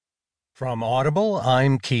From Audible,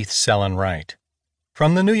 I'm Keith Sellen-Wright.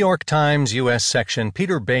 From the New York Times U.S. section,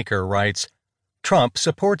 Peter Baker writes, Trump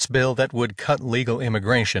supports bill that would cut legal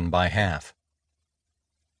immigration by half.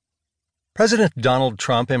 President Donald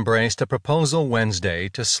Trump embraced a proposal Wednesday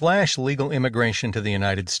to slash legal immigration to the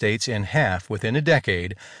United States in half within a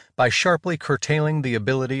decade by sharply curtailing the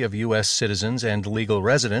ability of U.S. citizens and legal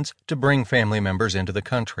residents to bring family members into the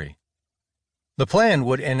country. The plan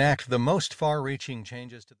would enact the most far-reaching changes to